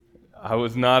I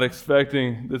was not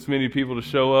expecting this many people to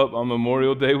show up on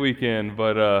Memorial Day weekend,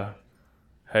 but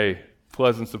hey,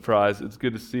 pleasant surprise. It's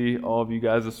good to see all of you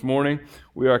guys this morning.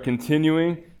 We are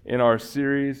continuing in our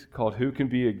series called Who Can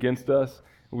Be Against Us?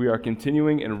 We are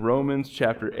continuing in Romans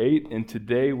chapter 8, and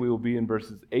today we will be in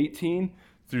verses 18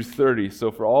 through 30. So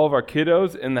for all of our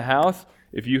kiddos in the house,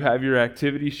 if you have your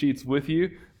activity sheets with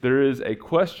you, there is a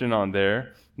question on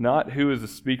there, not who is the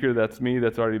speaker, that's me,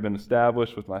 that's already been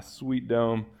established with my sweet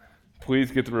dome.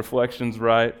 Please get the reflections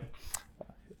right.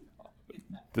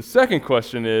 The second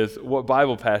question is, what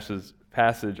Bible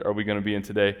passage are we going to be in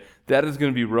today? That is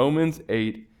going to be Romans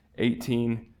 8,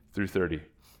 18 through 30.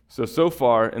 So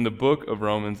far in the book of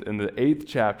Romans, in the 8th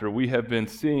chapter, we have been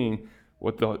seeing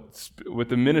what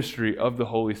the ministry of the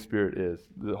Holy Spirit is,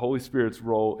 the Holy Spirit's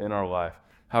role in our life,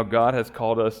 how God has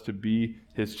called us to be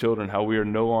His children, how we are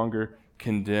no longer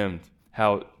condemned,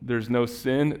 how there's no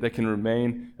sin that can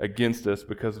remain against us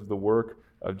because of the work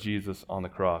of Jesus on the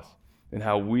cross, and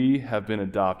how we have been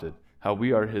adopted, how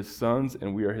we are His sons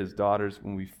and we are His daughters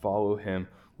when we follow Him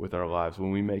with our lives,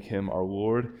 when we make Him our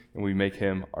Lord and we make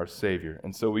Him our Savior.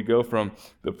 And so we go from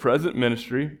the present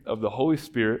ministry of the Holy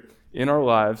Spirit in our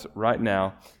lives right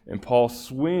now, and Paul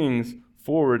swings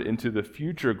forward into the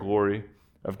future glory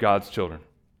of God's children.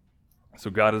 So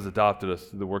God has adopted us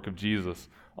through the work of Jesus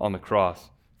on the cross.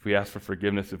 If we ask for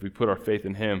forgiveness, if we put our faith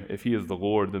in Him, if He is the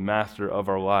Lord, the master of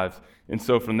our lives. And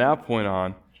so from that point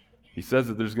on, he says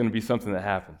that there's going to be something that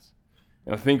happens.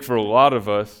 And I think for a lot of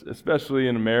us, especially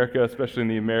in America, especially in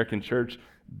the American church,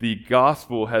 the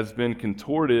gospel has been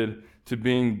contorted to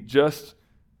being just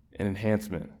an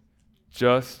enhancement,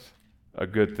 just a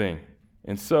good thing.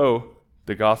 And so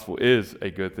the gospel is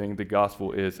a good thing. The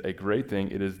gospel is a great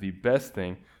thing. It is the best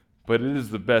thing. But it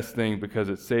is the best thing because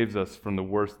it saves us from the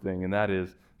worst thing, and that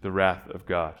is the wrath of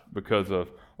God because of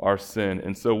our sin.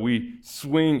 And so we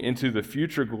swing into the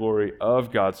future glory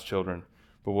of God's children,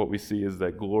 but what we see is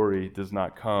that glory does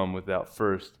not come without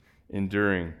first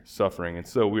enduring suffering. And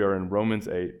so we are in Romans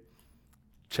 8,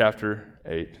 chapter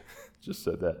 8, just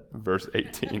said that, verse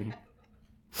 18.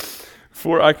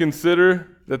 For I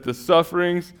consider that the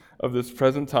sufferings of this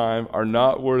present time are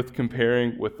not worth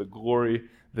comparing with the glory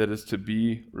that is to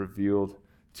be revealed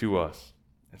to us.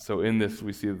 And so in this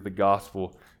we see that the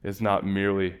gospel is not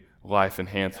merely life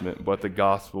enhancement, but the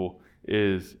gospel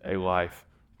is a life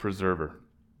preserver.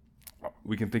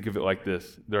 We can think of it like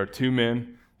this. There are two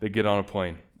men that get on a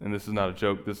plane. And this is not a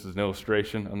joke, this is an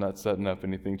illustration. I'm not setting up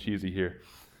anything cheesy here.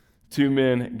 Two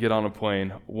men get on a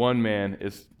plane. One man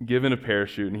is given a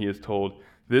parachute and he is told,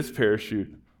 this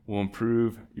parachute will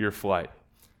improve your flight.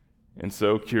 And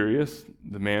so curious,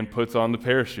 the man puts on the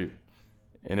parachute,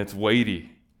 and it's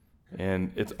weighty,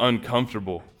 and it's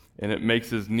uncomfortable, and it makes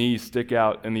his knees stick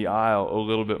out in the aisle a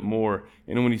little bit more.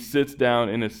 And when he sits down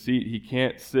in his seat, he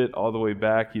can't sit all the way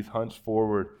back. He's hunched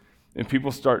forward, and people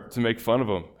start to make fun of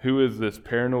him. Who is this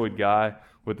paranoid guy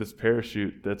with this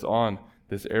parachute that's on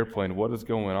this airplane? What is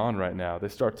going on right now? They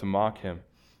start to mock him.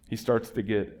 He starts to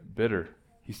get bitter.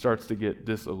 He starts to get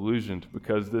disillusioned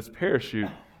because this parachute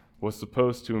was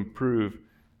supposed to improve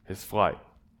his flight.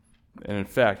 And in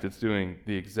fact, it's doing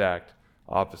the exact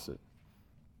opposite.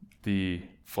 The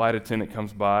flight attendant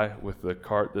comes by with the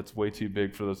cart that's way too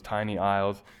big for those tiny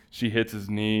aisles. She hits his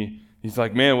knee. He's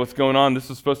like, man, what's going on? This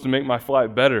is supposed to make my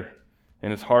flight better.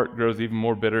 And his heart grows even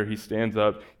more bitter. He stands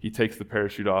up. He takes the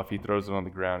parachute off. He throws it on the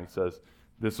ground. He says,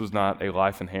 this was not a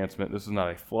life enhancement. This is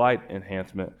not a flight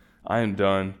enhancement. I am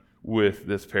done with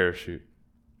this parachute.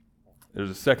 There's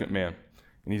a second man,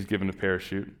 and he's given a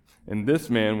parachute. And this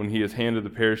man, when he is handed the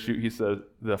parachute, he says,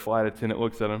 the flight attendant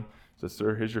looks at him, says,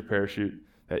 sir, here's your parachute.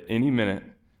 At any minute,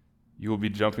 you will be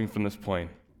jumping from this plane,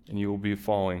 and you will be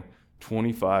falling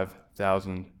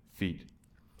 25,000 feet.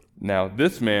 Now,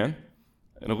 this man,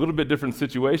 in a little bit different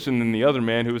situation than the other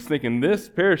man who was thinking, this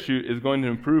parachute is going to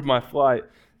improve my flight.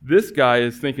 This guy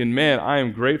is thinking, man, I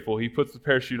am grateful. He puts the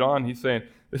parachute on. He's saying,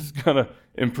 this is going to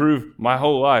improve my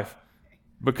whole life,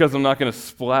 because I'm not going to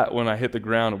splat when I hit the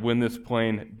ground when this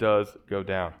plane does go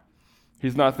down.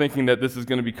 He's not thinking that this is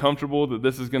going to be comfortable, that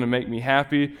this is going to make me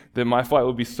happy, that my flight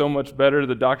will be so much better,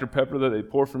 the Dr. Pepper that they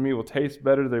pour for me will taste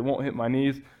better, they won't hit my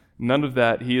knees. None of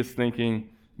that. He is thinking,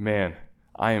 man,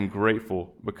 I am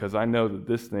grateful because I know that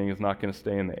this thing is not going to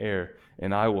stay in the air,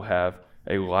 and I will have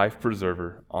a life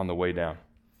preserver on the way down.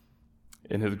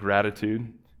 In his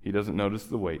gratitude, he doesn't notice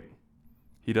the weight.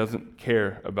 He doesn't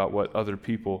care about what other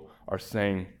people are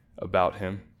saying about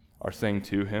him, are saying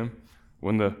to him.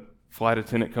 When the flight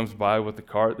attendant comes by with the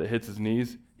cart that hits his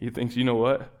knees, he thinks, you know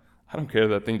what? I don't care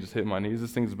that thing just hit my knees.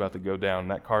 This thing's about to go down.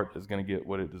 That cart is going to get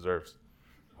what it deserves.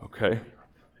 Okay?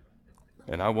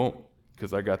 And I won't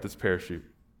because I got this parachute.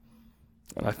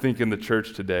 And I think in the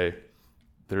church today,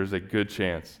 there's a good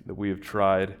chance that we have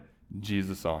tried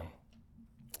Jesus on,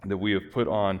 that we have put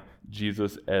on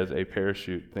Jesus as a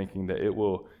parachute, thinking that it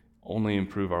will only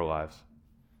improve our lives,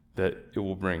 that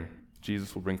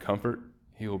Jesus will bring comfort,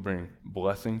 he will bring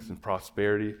blessings and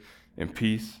prosperity and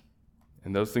peace,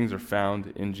 and those things are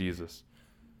found in Jesus.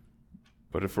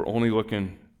 But if we're only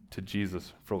looking to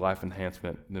Jesus for life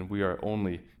enhancement, then we are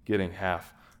only getting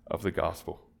half of the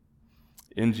gospel.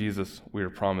 In Jesus, we are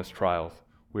promised trials.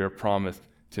 We are promised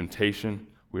temptation.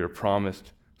 We are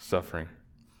promised suffering.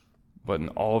 But in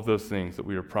all of those things that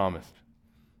we are promised,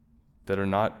 that are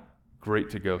not great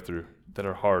to go through, that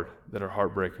are hard, that are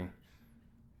heartbreaking,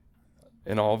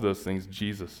 in all of those things,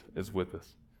 Jesus is with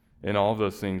us. In all of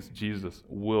those things, Jesus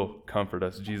will comfort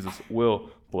us. Jesus will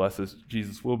bless us.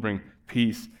 Jesus will bring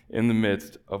peace in the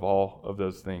midst of all of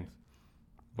those things.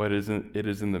 But it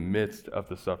is in the midst of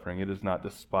the suffering. It is not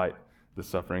despite the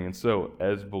suffering. And so,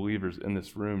 as believers in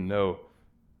this room, know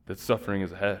that suffering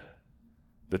is ahead,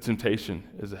 that temptation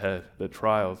is ahead, that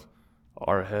trials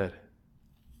are ahead.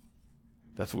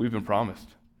 That's what we've been promised.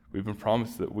 We've been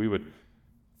promised that we would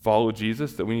follow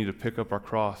Jesus, that we need to pick up our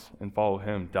cross and follow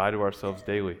him, die to ourselves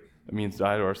daily. It means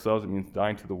die to ourselves. It means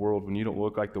dying to the world. When you don't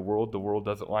look like the world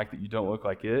doesn't like that you don't look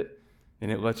like it,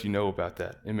 and it lets you know about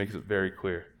that. It makes it very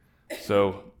clear.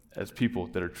 So, as people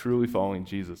that are truly following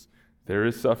Jesus, there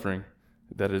is suffering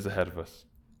that is ahead of us.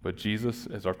 But Jesus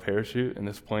is our parachute, and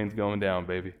this plane's going down,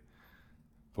 baby.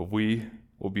 But we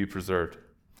will be preserved.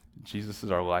 Jesus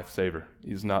is our lifesaver.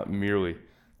 He's not merely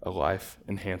a life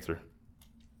enhancer.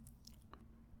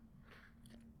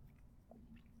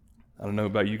 I don't know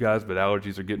about you guys, but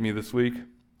allergies are getting me this week.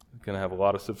 I'm going to have a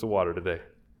lot of sips of water today.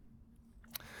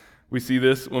 We see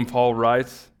this when Paul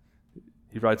writes.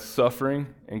 He writes, suffering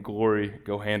and glory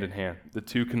go hand in hand. The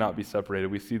two cannot be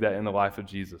separated. We see that in the life of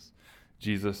Jesus.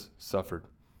 Jesus suffered.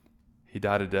 He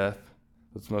died a death.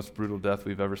 That's the most brutal death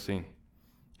we've ever seen.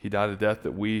 He died a death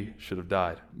that we should have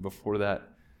died. Before that,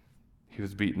 he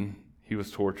was beaten, he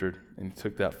was tortured, and he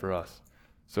took that for us.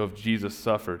 So if Jesus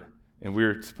suffered, and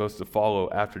we're supposed to follow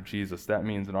after Jesus, that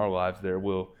means in our lives there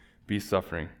will be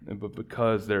suffering. But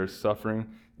because there is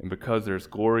suffering and because there's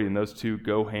glory, and those two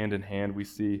go hand in hand, we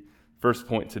see, first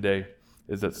point today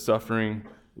is that suffering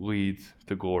leads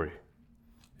to glory.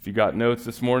 If you got notes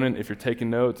this morning, if you're taking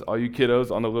notes, all you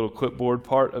kiddos on the little clipboard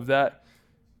part of that,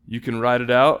 you can write it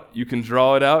out, you can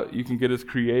draw it out, you can get as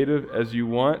creative as you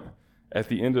want. At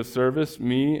the end of service,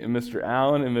 me and Mr.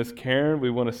 Allen and Miss Karen,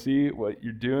 we want to see what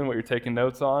you're doing, what you're taking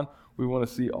notes on. We want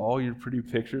to see all your pretty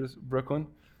pictures, Brooklyn.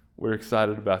 We're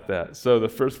excited about that. So the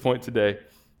first point today,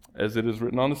 as it is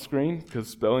written on the screen, because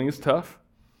spelling is tough,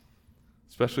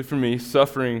 especially for me,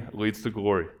 suffering leads to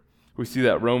glory. We see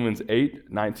that Romans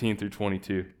 8:19 through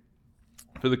 22.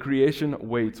 For the creation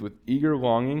waits with eager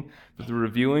longing for the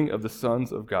revealing of the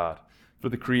sons of God. For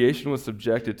the creation was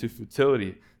subjected to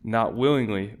futility, not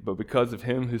willingly, but because of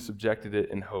him who subjected it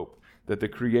in hope, that the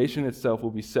creation itself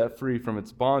will be set free from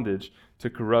its bondage to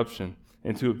corruption,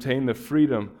 and to obtain the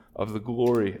freedom of the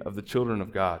glory of the children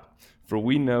of God. For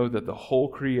we know that the whole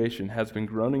creation has been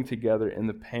groaning together in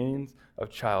the pains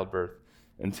of childbirth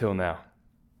until now.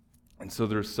 And so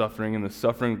there's suffering, and the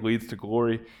suffering leads to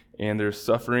glory, and there's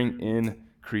suffering in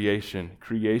creation.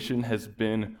 Creation has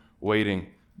been waiting.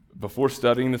 Before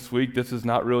studying this week, this is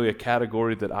not really a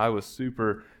category that I was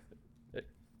super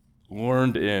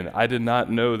learned in. I did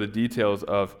not know the details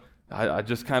of, I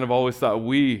just kind of always thought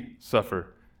we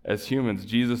suffer as humans.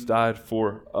 Jesus died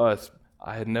for us.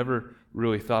 I had never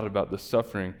really thought about the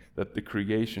suffering that the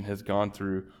creation has gone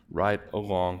through right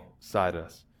alongside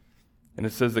us. And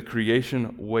it says that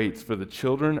creation waits for the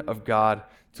children of God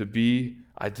to be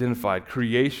identified.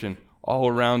 Creation all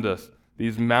around us,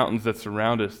 these mountains that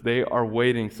surround us, they are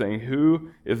waiting, saying,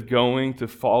 who is going to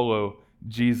follow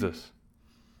Jesus?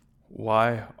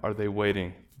 Why are they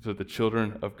waiting for the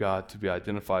children of God to be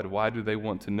identified? Why do they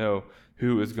want to know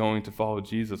who is going to follow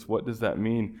Jesus? What does that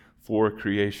mean for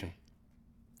creation?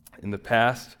 In the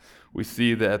past, we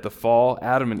see that at the fall,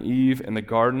 Adam and Eve in the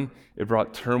garden, it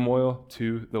brought turmoil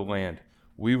to the land.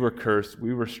 We were cursed.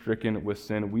 We were stricken with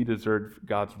sin. We deserved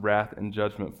God's wrath and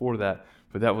judgment for that.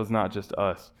 But that was not just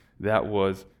us. That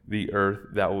was the earth.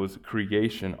 That was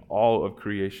creation, all of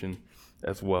creation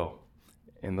as well.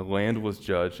 And the land was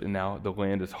judged, and now the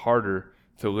land is harder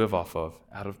to live off of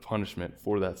out of punishment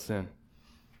for that sin.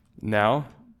 Now,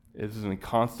 it is in a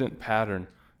constant pattern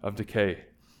of decay.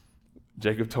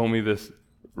 Jacob told me this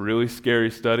really scary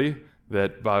study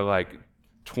that by like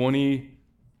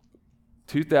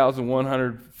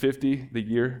 2150, the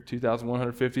year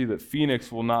 2150, that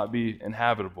Phoenix will not be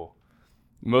inhabitable.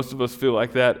 Most of us feel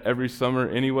like that every summer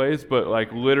anyways, but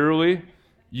like literally,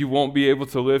 you won't be able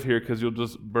to live here because you'll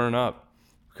just burn up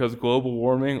because global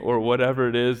warming or whatever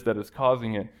it is that is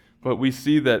causing it. But we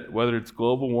see that whether it's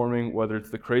global warming, whether it's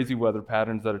the crazy weather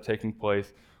patterns that are taking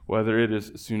place, whether it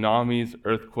is tsunamis,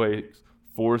 earthquakes,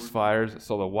 forest fires. I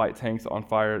saw the white tanks on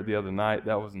fire the other night.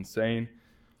 That was insane.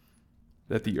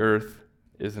 That the earth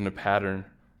is in a pattern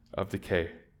of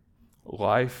decay.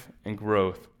 Life and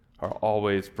growth are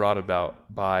always brought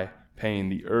about by pain.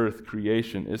 The earth,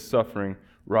 creation, is suffering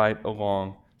right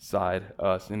alongside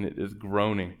us, and it is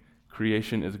groaning.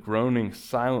 Creation is groaning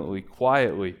silently,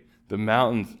 quietly. The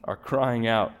mountains are crying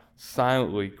out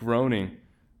silently, groaning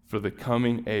for the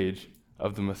coming age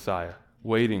of the Messiah,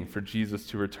 waiting for Jesus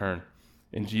to return.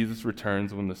 And Jesus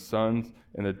returns when the sons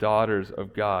and the daughters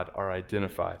of God are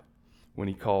identified, when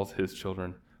he calls his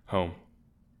children home.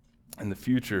 In the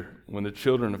future, when the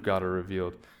children of God are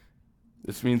revealed,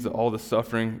 this means that all the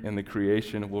suffering in the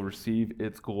creation will receive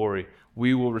its glory.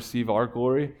 We will receive our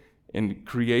glory, and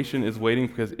creation is waiting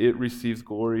because it receives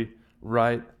glory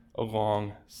right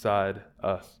alongside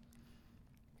us.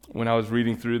 When I was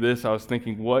reading through this, I was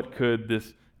thinking, what could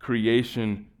this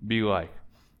creation be like?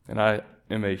 And I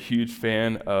am a huge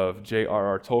fan of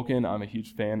J.R.R. Tolkien. I'm a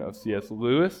huge fan of C.S.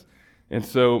 Lewis. And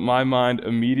so my mind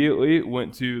immediately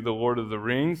went to The Lord of the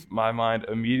Rings. My mind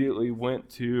immediately went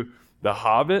to The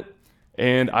Hobbit.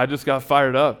 And I just got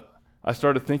fired up. I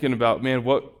started thinking about, man,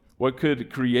 what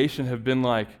could creation have been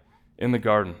like in the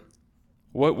garden?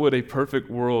 What would a perfect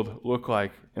world look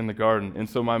like in the garden? And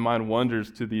so my mind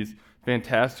wanders to these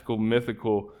fantastical,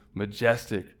 mythical,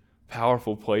 majestic,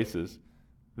 powerful places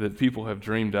that people have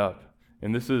dreamed up.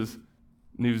 And this is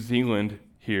New Zealand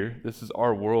here. This is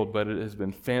our world, but it has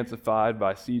been fancified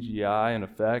by CGI and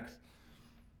effects.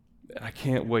 And I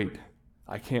can't wait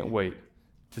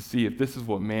to see if this is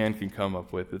what man can come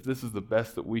up with, if this is the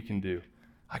best that we can do.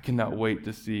 I cannot wait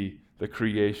to see the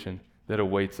creation that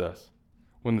awaits us.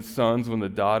 When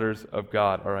the daughters of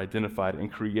God are identified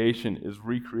and creation is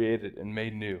recreated and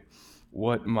made new,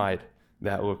 what might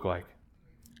that look like?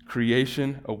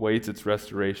 Creation awaits its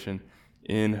restoration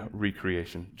in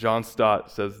recreation. John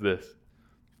Stott says this.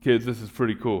 Kids, this is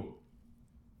pretty cool.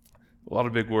 A lot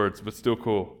of big words, but still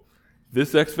cool.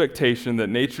 This expectation that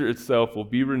nature itself will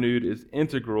be renewed is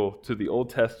integral to the Old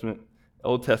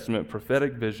Testament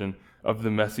prophetic vision of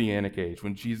the Messianic age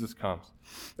when Jesus comes.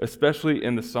 Especially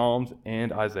in the Psalms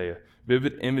and Isaiah,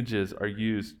 vivid images are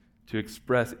used to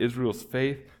express Israel's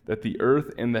faith that the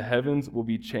earth and the heavens will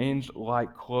be changed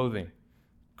like clothing.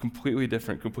 Completely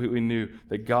different, completely new.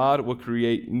 That God will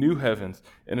create new heavens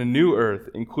and a new earth,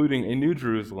 including a new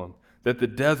Jerusalem. That the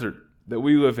desert that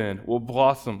we live in will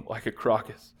blossom like a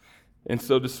crocus, and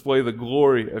so display the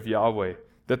glory of Yahweh,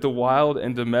 that the wild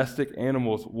and domestic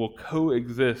animals will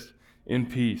coexist in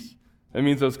peace. That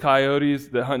means those coyotes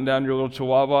that hunt down your little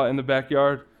chihuahua in the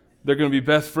backyard, they're going to be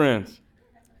best friends.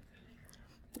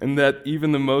 And that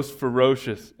even the most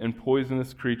ferocious and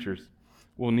poisonous creatures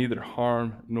will neither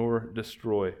harm nor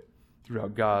destroy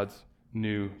throughout God's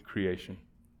new creation.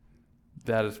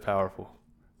 That is powerful.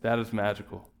 That is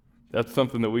magical. That's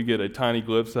something that we get a tiny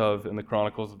glimpse of in the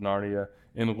Chronicles of Narnia,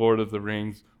 in Lord of the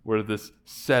Rings, where this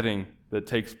setting that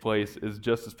takes place is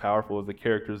just as powerful as the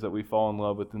characters that we fall in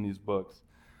love with in these books.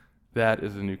 That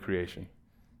is a new creation.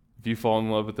 If you fall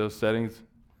in love with those settings,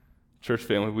 church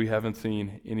family, we haven't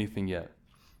seen anything yet.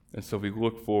 And so we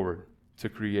look forward to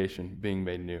creation being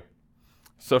made new.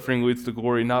 Suffering leads to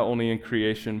glory not only in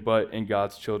creation, but in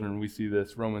God's children. We see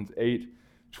this, Romans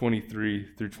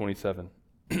 8:23 through 27.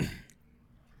 It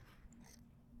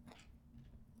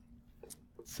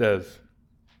says,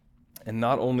 and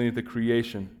not only the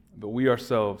creation, but we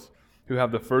ourselves, who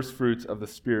have the first fruits of the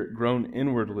Spirit, groan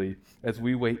inwardly as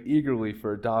we wait eagerly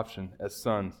for adoption as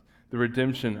sons, the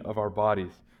redemption of our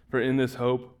bodies. For in this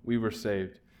hope we were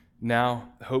saved.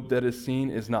 Now, the hope that is seen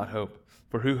is not hope,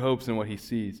 for who hopes in what he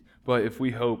sees? But if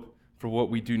we hope for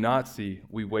what we do not see,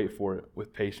 we wait for it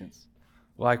with patience.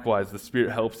 Likewise, the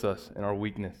Spirit helps us in our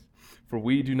weakness. For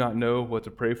we do not know what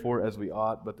to pray for as we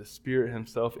ought, but the Spirit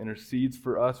himself intercedes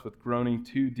for us with groaning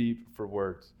too deep for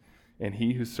words. And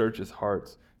he who searches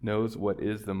hearts knows what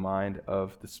is the mind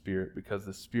of the Spirit, because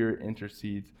the Spirit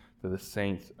intercedes for the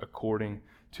saints according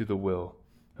to the will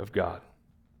of God.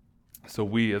 So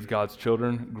we, as God's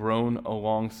children, groan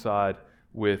alongside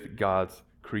with God's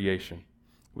creation.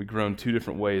 We groan two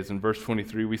different ways. In verse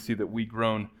 23, we see that we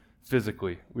groan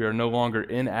physically. We are no longer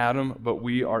in Adam, but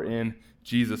we are in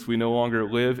Jesus. We no longer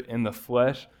live in the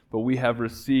flesh, but we have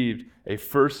received a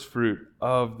first fruit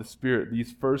of the Spirit.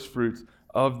 These first fruits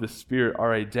of the Spirit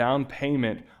are a down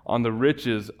payment on the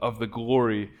riches of the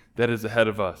glory that is ahead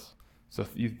of us. So if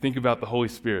you think about the Holy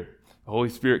Spirit. The Holy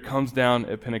Spirit comes down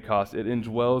at Pentecost. It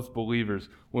indwells believers.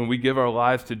 When we give our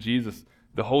lives to Jesus,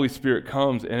 the Holy Spirit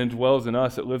comes and indwells in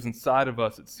us. It lives inside of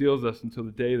us. It seals us until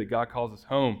the day that God calls us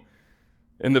home.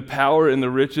 And the power and the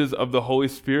riches of the Holy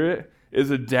Spirit is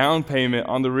a down payment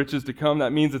on the riches to come.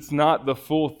 That means it's not the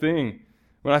full thing.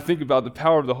 When I think about the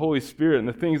power of the Holy Spirit and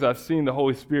the things I've seen the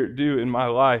Holy Spirit do in my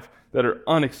life that are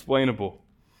unexplainable,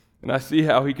 and I see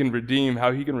how he can redeem,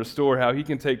 how he can restore, how he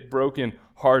can take broken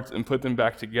hearts and put them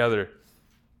back together,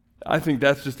 I think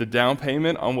that's just a down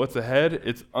payment on what's ahead.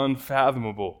 It's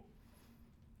unfathomable.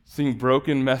 Seeing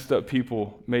broken, messed up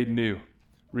people made new,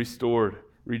 restored,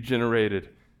 regenerated,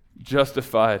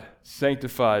 justified,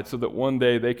 sanctified, so that one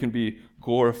day they can be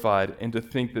glorified, and to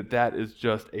think that that is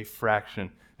just a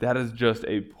fraction, that is just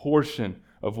a portion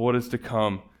of what is to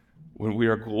come when we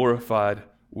are glorified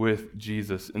with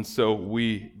Jesus. And so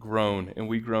we groan, and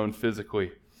we groan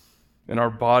physically. And our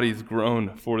bodies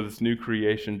groan for this new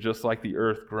creation, just like the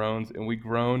earth groans, and we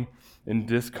groan in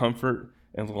discomfort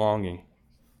and longing.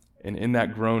 And in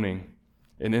that groaning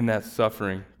and in that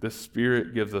suffering, the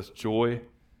Spirit gives us joy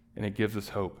and it gives us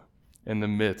hope in the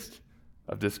midst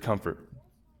of discomfort.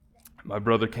 My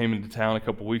brother came into town a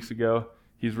couple weeks ago.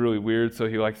 He's really weird, so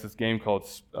he likes this game called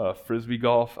Frisbee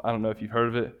golf. I don't know if you've heard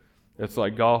of it. It's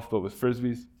like golf, but with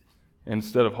Frisbees. And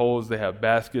instead of holes, they have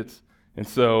baskets. And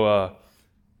so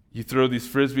you throw these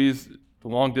Frisbees the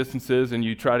long distances, and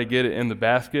you try to get it in the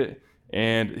basket.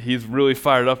 And he's really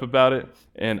fired up about it.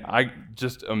 And I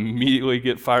just immediately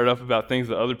get fired up about things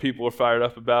that other people are fired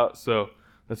up about. So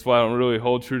that's why I don't really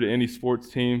hold true to any sports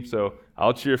team. So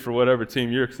I'll cheer for whatever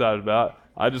team you're excited about.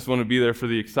 I just want to be there for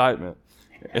the excitement.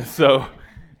 And so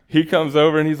he comes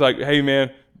over and he's like, hey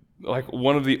man, like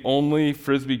one of the only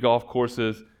Frisbee golf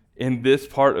courses in this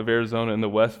part of Arizona in the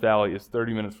West Valley is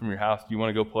 30 minutes from your house. Do you want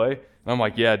to go play? And I'm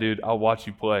like, yeah, dude, I'll watch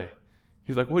you play.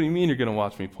 He's like, what do you mean you're going to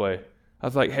watch me play? I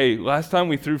was like, hey, last time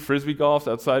we threw Frisbee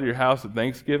golfs outside of your house at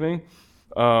Thanksgiving,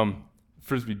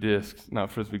 Frisbee discs,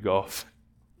 not Frisbee golfs.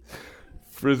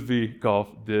 Frisbee golf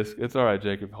disc. It's all right,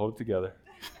 Jacob. Hold it together.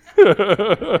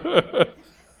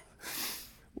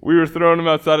 We were throwing him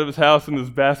outside of his house in this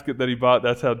basket that he bought.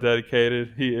 That's how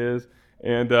dedicated he is.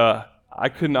 And I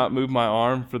could not move my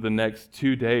arm for the next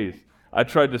 2 days. I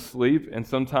tried to sleep, and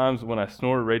sometimes when I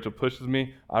snore, Rachel pushes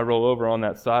me. I roll over on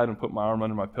that side and put my arm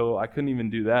under my pillow. I couldn't even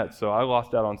do that, so I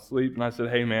lost out on sleep. And I said,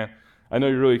 hey, man, I know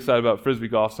you're really excited about Frisbee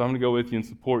golf, so I'm going to go with you and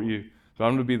support you. But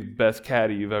I'm going to be the best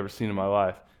caddy you've ever seen in my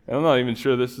life. And I'm not even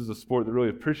sure this is a sport that really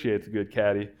appreciates a good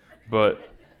caddy, but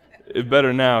it's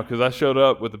better now because I showed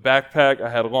up with a backpack. I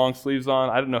had long sleeves on.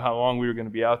 I didn't know how long we were going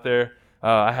to be out there.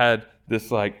 I had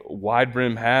this like wide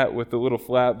brim hat with the little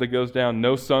flap that goes down.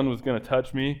 No sun was going to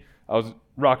touch me. I was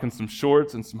rocking some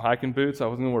shorts and some hiking boots. I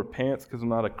wasn't going to wear pants because I'm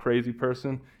not a crazy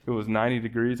person. It was 90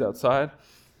 degrees outside.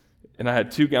 And I had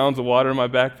 2 gallons of water in my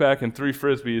backpack and 3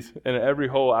 Frisbees. And at every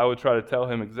hole, I would try to tell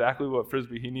him exactly what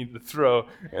Frisbee he needed to throw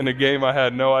in a game I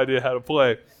had no idea how to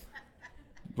play.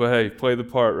 But hey, play the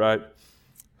part, right?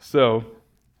 So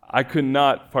I could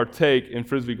not partake in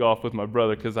Frisbee golf with my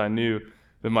brother because I knew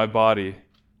that my body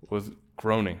was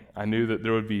groaning. I knew that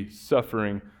there would be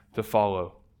suffering to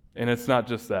follow. And it's not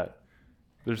just that.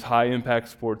 There's high-impact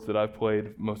sports that I've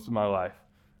played most of my life.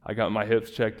 I got my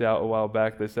hips checked out a while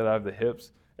back. They said I have the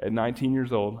hips. At 19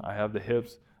 years old, I have the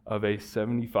hips of a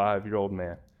 75-year-old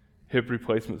man. Hip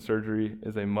replacement surgery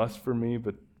is a must for me,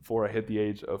 but before I hit the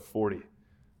age of 40.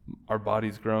 Our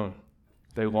bodies groan.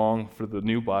 They long for the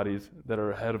new bodies that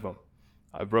are ahead of them.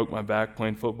 I broke my back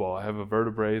playing football. I have a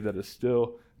vertebrae that is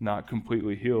still not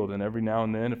completely healed, and every now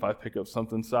and then, if I pick up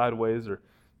something sideways or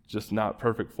just not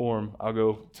perfect form, I'll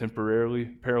go temporarily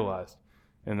paralyzed.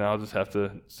 And I'll just have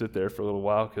to sit there for a little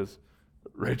while because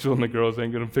Rachel and the girls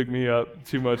ain't going to pick me up,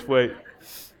 too much weight.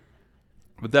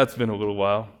 But that's been a little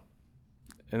while.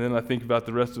 And then I think about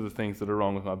the rest of the things that are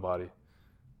wrong with my body.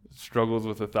 Struggles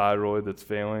with a thyroid that's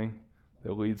failing,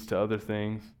 that leads to other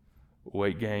things,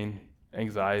 weight gain,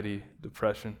 anxiety,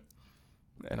 depression.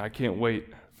 And I can't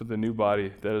wait for the new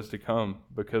body that is to come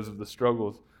because of the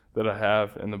struggles that I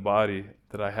have in the body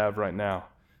that I have right now.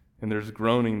 And there's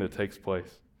groaning that takes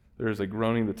place. There is a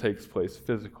groaning that takes place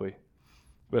physically.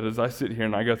 But as I sit here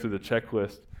and I go through the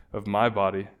checklist of my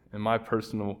body and my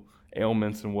personal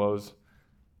ailments and woes,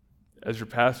 as your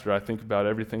pastor, I think about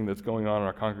everything that's going on in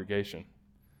our congregation.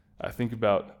 I think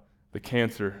about the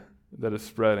cancer that is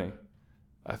spreading.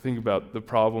 I think about the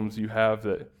problems you have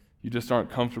that you just aren't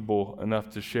comfortable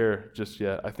enough to share just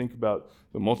yet. I think about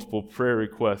the multiple prayer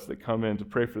requests that come in to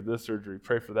pray for this surgery,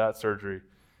 pray for that surgery.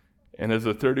 And as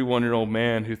a 31-year-old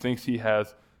man who thinks he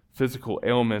has physical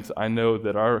ailments, I know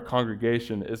that our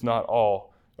congregation is not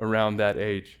all around that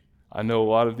age. I know a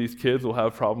lot of these kids will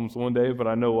have problems one day, but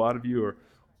I know a lot of you are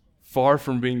far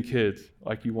from being kids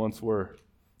like you once were.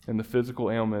 And the physical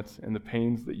ailments and the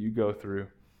pains that you go through,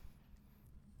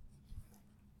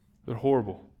 they're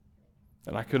horrible.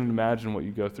 And I couldn't imagine what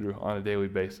you go through on a daily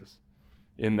basis.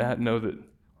 In that, know that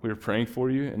we are praying for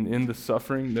you. And in the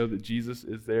suffering, know that Jesus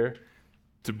is there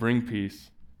to bring peace,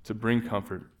 to bring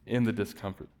comfort in the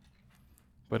discomfort.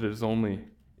 But it is only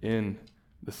in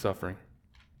the suffering.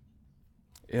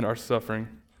 In our suffering,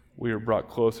 we are brought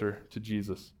closer to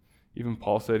Jesus. Even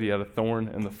Paul said he had a thorn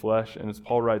in the flesh. And as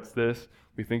Paul writes this,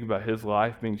 we think about his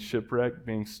life being shipwrecked,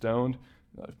 being stoned.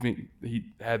 He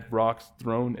had rocks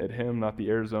thrown at him, not the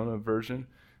Arizona version,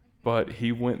 but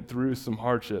he went through some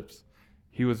hardships.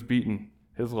 He was beaten.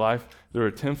 His life, there were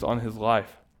attempts on his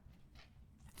life.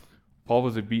 Paul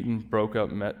was a beaten,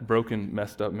 broken,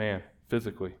 messed up man,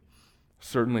 physically.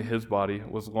 Certainly his body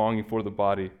was longing for the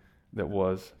body that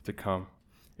was to come.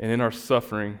 And in our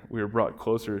suffering, we are brought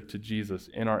closer to Jesus.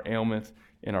 In our ailments,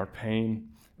 in our pain,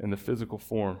 in the physical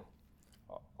form,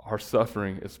 our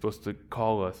suffering is supposed to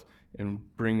call us and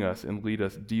bring us and lead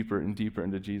us deeper and deeper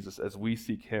into Jesus as we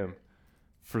seek him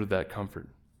for that comfort,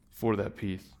 for that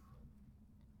peace.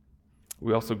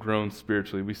 We also groan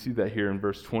spiritually. We see that here in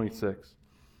verse 26.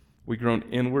 We groan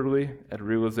inwardly at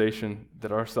realization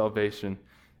that our salvation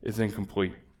is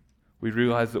incomplete. We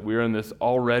realize that we are in this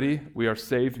already, we are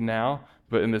saved now,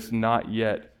 but in this not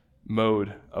yet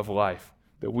mode of life.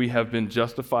 That we have been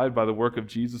justified by the work of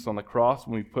Jesus on the cross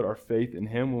when we put our faith in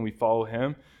him, when we follow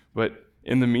him. But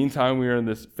in the meantime, we are in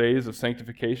this phase of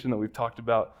sanctification that we've talked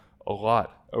about a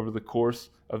lot over the course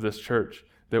of this church.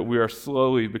 That we are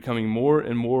slowly becoming more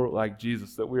and more like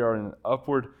Jesus. That we are in an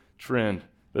upward trend.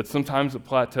 That sometimes it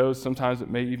plateaus, sometimes it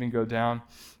may even go down.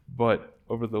 But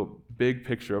over the big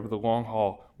picture, over the long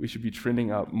haul, we should be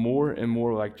trending up more and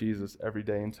more like Jesus every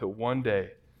day until one day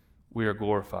we are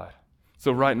glorified.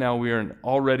 So right now we are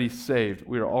already saved.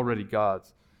 We are already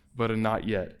God's, but are not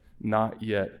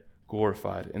yet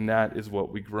glorified. And that is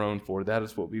what we groan for. That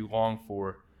is what we long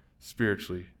for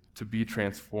spiritually, to be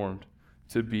transformed,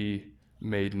 to be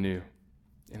made new.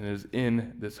 And it is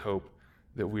in this hope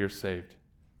that we are saved.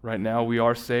 Right now we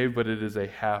are saved, but it is a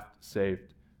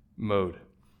half-saved mode.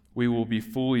 We will be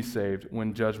fully saved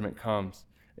when judgment comes.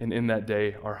 And in that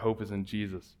day, our hope is in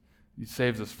Jesus. He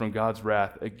saves us from God's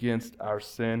wrath against our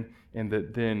sin, and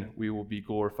that then we will be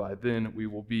glorified. Then we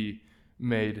will be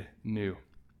made new.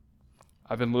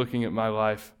 I've been looking at my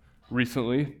life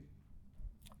recently,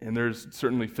 and there's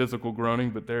certainly physical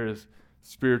groaning, but there is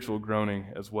spiritual groaning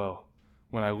as well.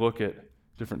 When I look at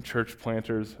different church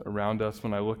planters around us,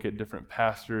 when I look at different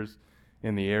pastors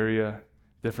in the area,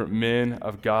 different men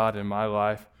of God in my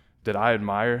life that I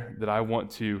admire, that I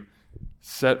want to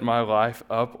set my life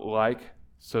up like,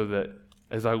 so that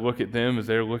as I look at them, as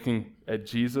they're looking at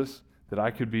Jesus, that I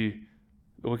could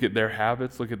look at their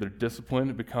habits, look at their discipline,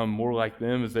 and become more like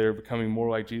them as they're becoming more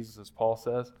like Jesus, as Paul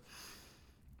says.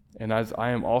 And as I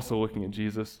am also looking at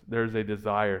Jesus, there's a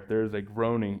desire, there's a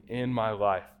groaning in my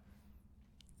life.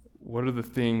 What are the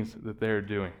things that they're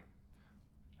doing?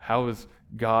 How is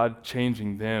God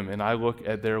changing them? And I look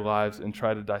at their lives and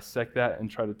try to dissect that and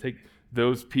try to take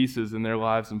those pieces in their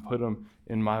lives and put them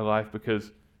in my life,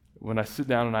 because when I sit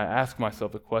down and I ask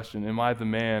myself the question, am I the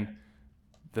man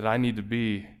that I need to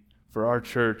be for our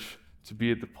church to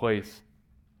be at the place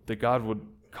that God would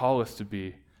call us to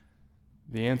be?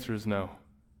 The answer is no.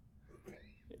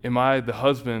 Am I the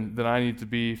husband that I need to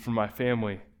be for my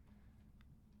family?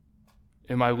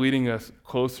 Am I leading us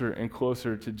closer and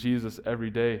closer to Jesus every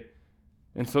day?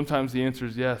 And sometimes the answer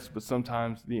is yes, but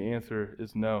sometimes the answer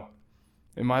is no.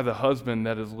 Am I the husband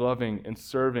that is loving and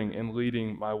serving and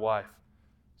leading my wife?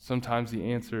 Sometimes the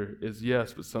answer is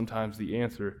yes, but sometimes the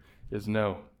answer is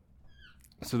no.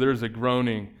 So there's a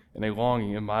groaning and a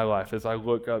longing in my life as I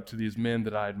look up to these men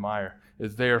that I admire,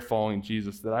 as they are following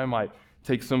Jesus, that I might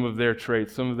take some of their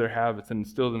traits, some of their habits, and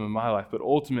instill them in my life. But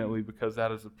ultimately, because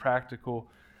that is the practical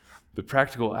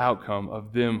outcome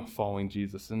of them following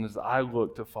Jesus. And as I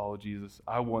look to follow Jesus,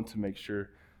 I want to make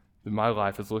sure that my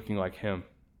life is looking like him,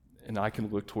 and I can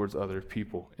look towards other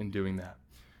people in doing that.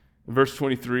 In verse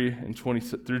 23 and 20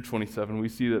 through 27, we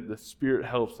see that the Spirit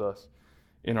helps us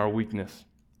in our weakness,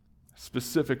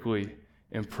 specifically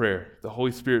in prayer. The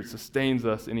Holy Spirit sustains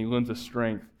us and he lends us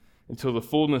strength until the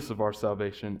fullness of our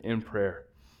salvation in prayer.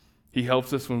 He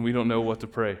helps us when we don't know what to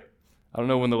pray. I don't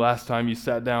know when the last time you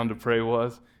sat down to pray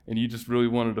was and you just really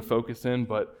wanted to focus in,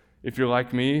 but if you're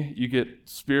like me, you get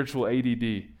spiritual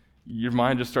ADD. Your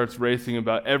mind just starts racing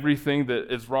about everything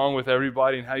that is wrong with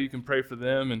everybody and how you can pray for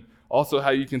them, and also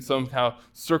how you can somehow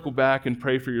circle back and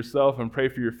pray for yourself and pray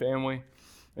for your family.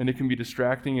 and it can be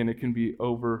distracting and it can be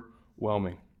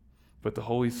overwhelming. But the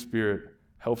Holy Spirit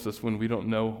helps us when we don't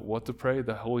know what to pray.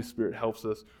 The Holy Spirit helps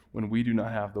us when we do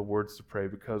not have the words to pray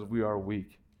because we are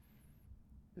weak.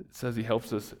 It says he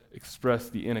helps us express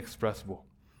the inexpressible.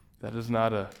 That is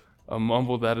not a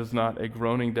mumble, that is not a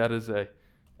groaning, that is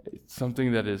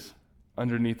something that is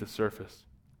underneath the surface.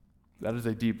 That is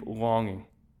a deep longing,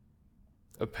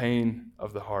 a pain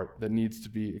of the heart that needs to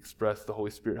be expressed. The Holy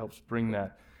Spirit helps bring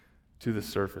that to the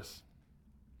surface.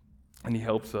 And he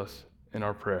helps us in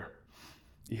our prayer.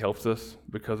 He helps us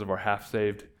because of our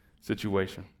half-saved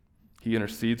situation. He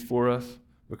intercedes for us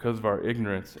because of our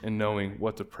ignorance in knowing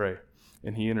what to pray.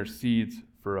 And he intercedes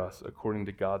for us according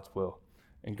to God's will.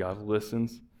 And God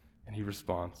listens and he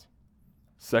responds.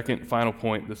 Second, final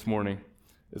point this morning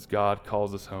is God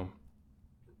calls us home.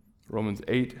 Romans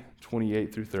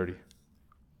 8:28 through 30.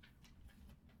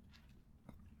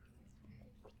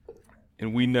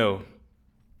 And we know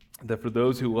that for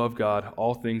those who love God,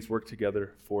 all things work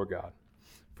together for God,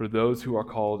 for those who are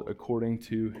called according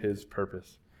to his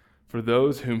purpose. For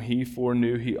those whom he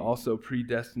foreknew, he also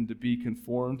predestined to be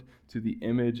conformed to the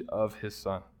image of his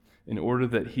Son, in order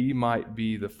that he might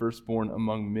be the firstborn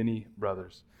among many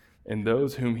brothers. And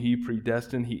those whom he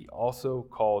predestined, he also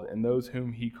called. And those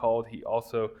whom he called, he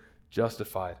also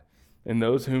justified. And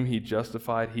those whom he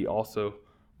justified, he also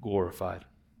glorified.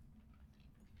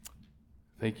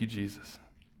 Thank you, Jesus.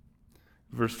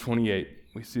 Verse 28,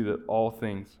 we see that all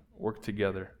things work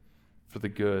together for the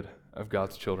good of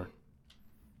God's children.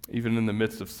 Even in the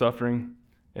midst of suffering,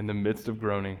 in the midst of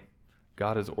groaning,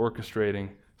 God is orchestrating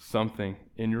something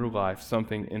in your life,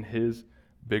 something in his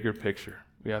bigger picture.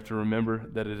 We have to remember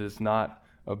that it is not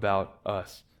about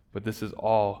us, but this is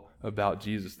all about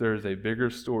Jesus. There is a bigger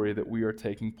story that we are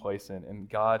taking place in, and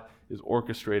God is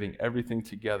orchestrating everything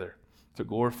together to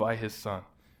glorify his Son.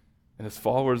 And as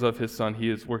followers of his Son, he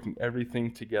is working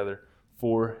everything together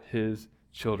for his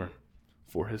children,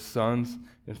 for his sons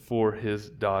and for his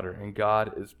daughter. And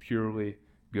God is purely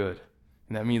good.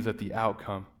 And that means that the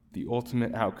outcome, the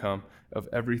ultimate outcome of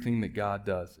everything that God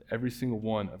does, every single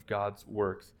one of God's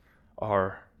works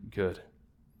are good.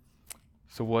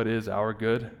 So what is our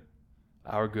good?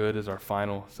 Our good is our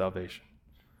final salvation.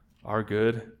 Our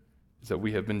good is that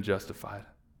we have been justified,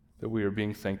 that we are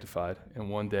being sanctified, and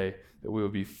one day that we will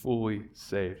be fully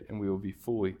saved and we will be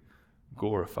fully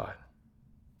glorified.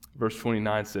 Verse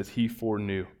 29 says, he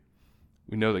foreknew.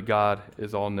 We know that God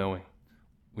is all-knowing.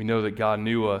 We know that God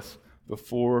knew us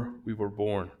before we were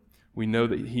born. We know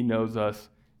that he knows us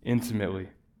intimately.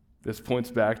 This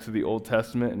points back to the Old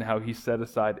Testament and how he set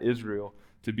aside Israel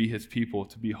to be his people,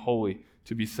 to be holy,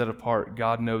 to be set apart.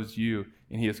 God knows you,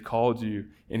 and he has called you,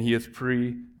 and he has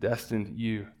predestined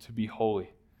you to be holy.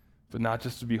 But not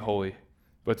just to be holy,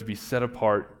 but to be set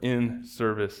apart in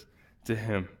service to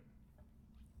him.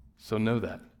 So know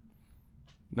that.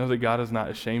 Know that God is not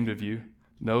ashamed of you.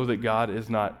 Know that God is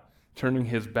not turning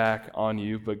his back on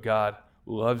you, but God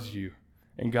loves you,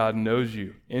 and God knows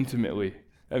you intimately.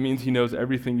 That means he knows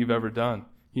everything you've ever done.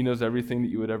 He knows everything that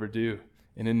you would ever do.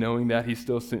 And in knowing that, he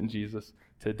still sent Jesus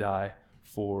to die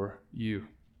for you.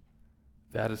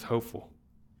 That is hopeful.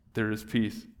 There is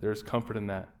peace. There is comfort in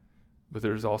that. But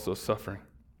there is also suffering.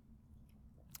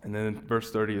 And then in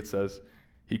verse 30 it says,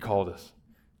 he called us.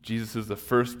 Jesus is the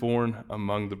firstborn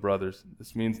among the brothers.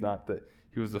 This means not that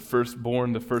he was the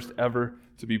firstborn, the first ever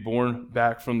to be born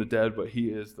back from the dead, but he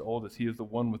is the oldest. He is the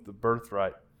one with the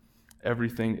birthright.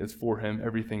 Everything is for him.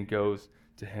 Everything goes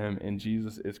to him. And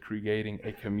Jesus is creating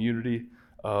a community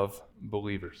of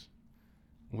believers.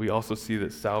 We also see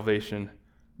that salvation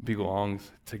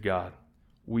belongs to God.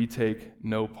 We take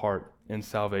no part in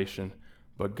salvation,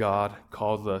 but God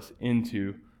calls us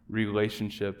into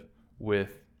relationship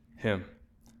with him.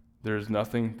 There is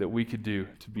nothing that we could do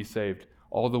to be saved.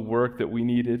 All the work that we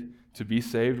needed to be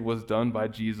saved was done by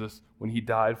Jesus when he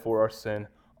died for our sin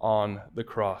on the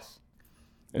cross.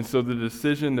 And so the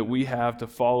decision that we have to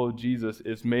follow Jesus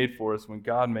is made for us when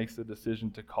God makes the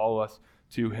decision to call us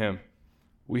to him.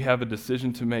 We have a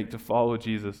decision to make to follow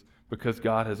Jesus because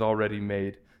God has already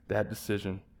made that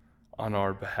decision on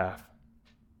our behalf.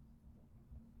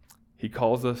 He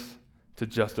calls us to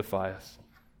justify us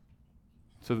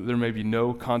so that there may be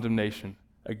no condemnation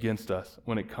against us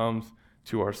when it comes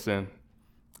to our sin.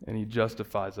 And he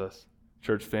justifies us,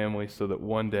 church family, so that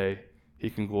one day he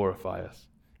can glorify us.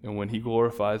 And when he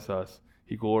glorifies us,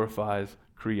 he glorifies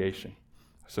creation.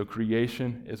 So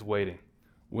creation is waiting.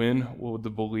 When will the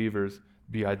believers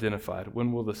be identified?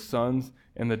 When will the sons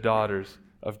and the daughters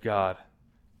of God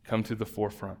come to the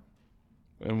forefront?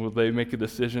 And will they make a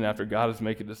decision after God has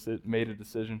made a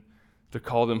decision to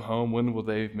call them home? When will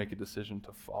they make a decision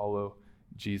to follow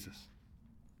Jesus.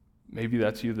 Maybe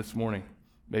that's you this morning.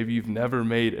 Maybe you've never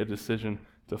made a decision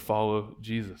to follow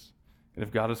Jesus. And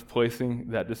if God is placing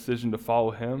that decision to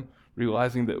follow him,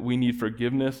 realizing that we need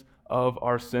forgiveness of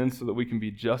our sins so that we can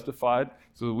be justified,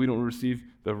 so that we don't receive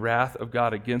the wrath of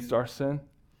God against our sin,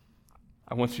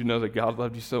 I want you to know that God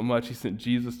loved you so much, he sent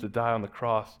Jesus to die on the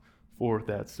cross for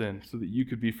that sin, so that you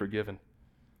could be forgiven,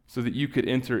 so that you could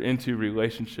enter into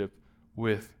relationship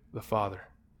with the Father.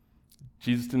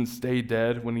 Jesus didn't stay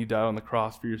dead when he died on the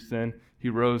cross for your sin. He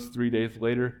rose 3 days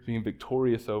later, being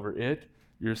victorious over it,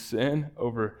 your sin,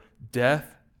 over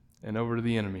death, and over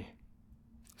the enemy,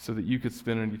 so that you could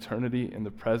spend an eternity in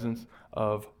the presence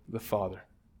of the Father.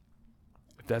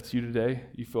 If that's you today,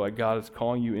 you feel like God is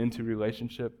calling you into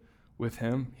relationship with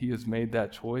him, he has made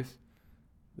that choice,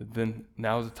 then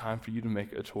now is the time for you to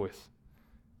make a choice.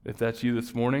 If that's you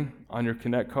this morning, on your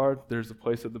Connect card, there's a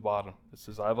place at the bottom that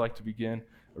says, I'd like to begin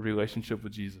a relationship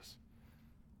with Jesus.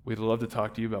 We'd love to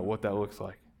talk to you about what that looks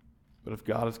like. But if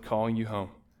God is calling you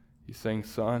home, he's saying,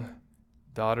 son,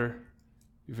 daughter,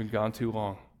 you've been gone too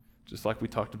long. Just like we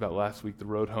talked about last week, the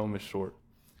road home is short.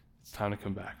 It's time to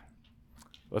come back.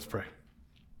 Let's pray.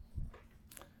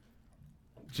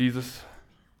 Jesus,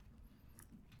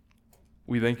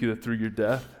 we thank you that through your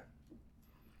death,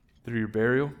 through your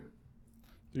burial,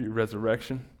 through your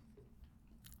resurrection,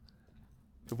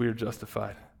 that we are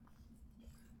justified.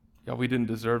 God, we didn't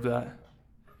deserve that,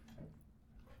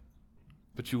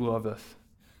 but you loved us,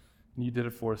 and you did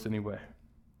it for us anyway.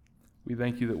 We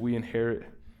thank you that we inherit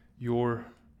your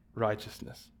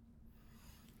righteousness.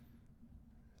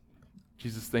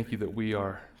 Jesus, thank you that we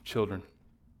are children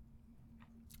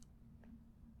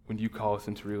when you call us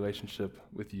into relationship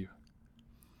with you.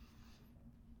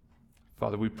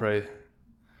 Father, we pray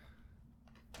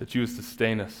that you would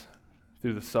sustain us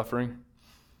through the suffering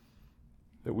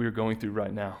that we are going through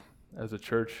right now as a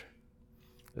church,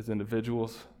 as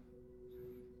individuals.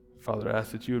 Father, I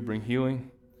ask that you would bring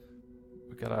healing,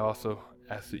 but God, I also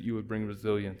ask that you would bring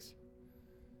resilience.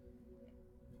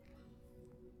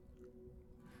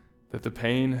 That the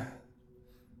pain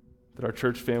that our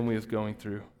church family is going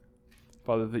through,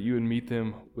 Father, that you would meet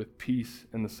them with peace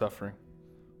in the suffering,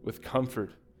 with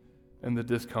comfort in the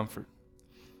discomfort,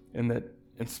 and that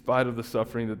in spite of the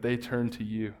suffering, that they turn to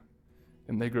you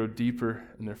and they grow deeper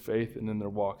in their faith and in their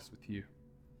walks with you.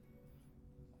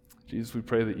 Jesus, we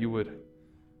pray that you would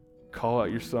call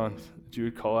out your sons, that you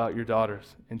would call out your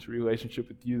daughters into relationship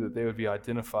with you, that they would be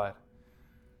identified,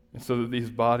 and so that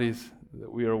these bodies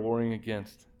that we are warring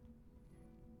against,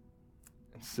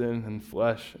 and sin and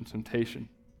flesh and temptation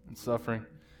and suffering,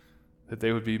 that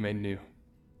they would be made new,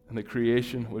 and that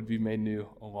creation would be made new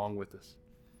along with us.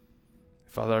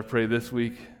 Father, I pray this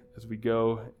week as we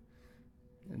go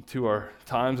into our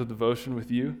times of devotion with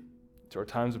you, to our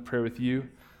times of prayer with you,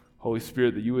 Holy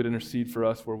Spirit, that you would intercede for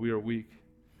us where we are weak,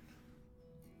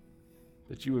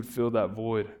 that you would fill that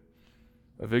void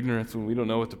of ignorance when we don't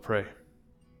know what to pray,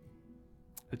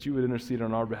 that you would intercede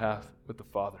on our behalf with the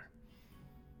Father,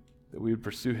 that we would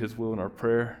pursue his will in our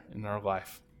prayer and in our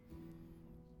life,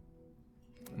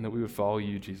 and that we would follow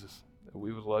you, Jesus, that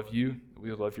we would love you, that we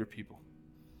would love your people.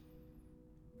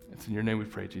 It's in your name we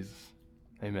pray, Jesus.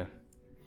 Amen.